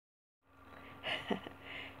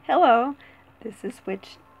Hello, this is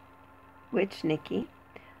Witch Nikki,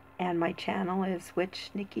 and my channel is Witch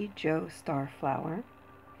Nikki Joe Starflower.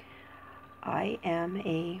 I am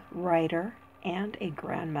a writer and a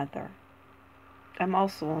grandmother. I'm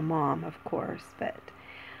also a mom, of course, but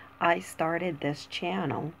I started this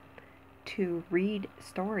channel to read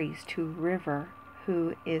stories to River,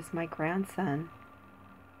 who is my grandson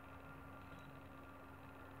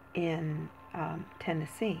in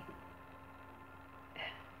Tennessee.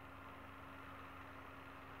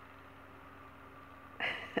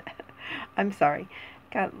 I'm sorry,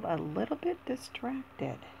 got a little bit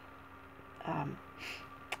distracted. Um,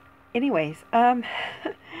 anyways,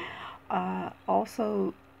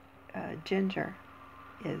 also Ginger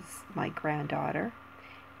is my granddaughter,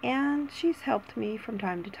 and she's helped me from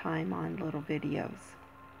time to time on little videos.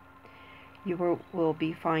 You will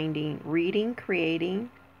be finding reading, creating,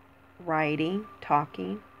 writing,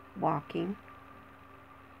 talking, walking,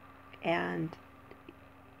 and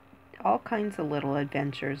all kinds of little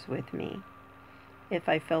adventures with me. If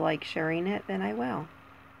I feel like sharing it, then I will.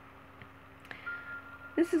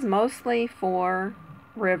 This is mostly for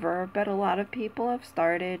River, but a lot of people have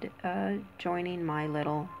started joining my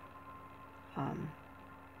little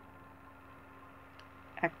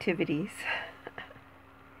activities.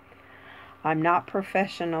 I'm not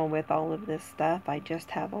professional with all of this stuff. I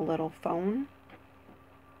just have a little phone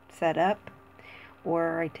set up,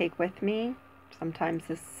 or I take with me. Sometimes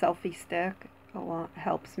this selfie stick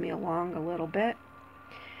helps me along a little bit.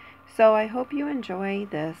 So I hope you enjoy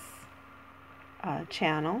this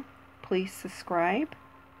channel. Please subscribe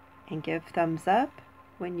and give thumbs up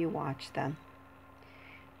when you watch them.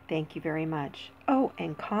 Thank you very much. Oh,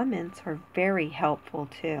 and comments are very helpful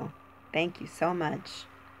too. Thank you so much.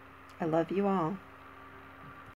 I love you all.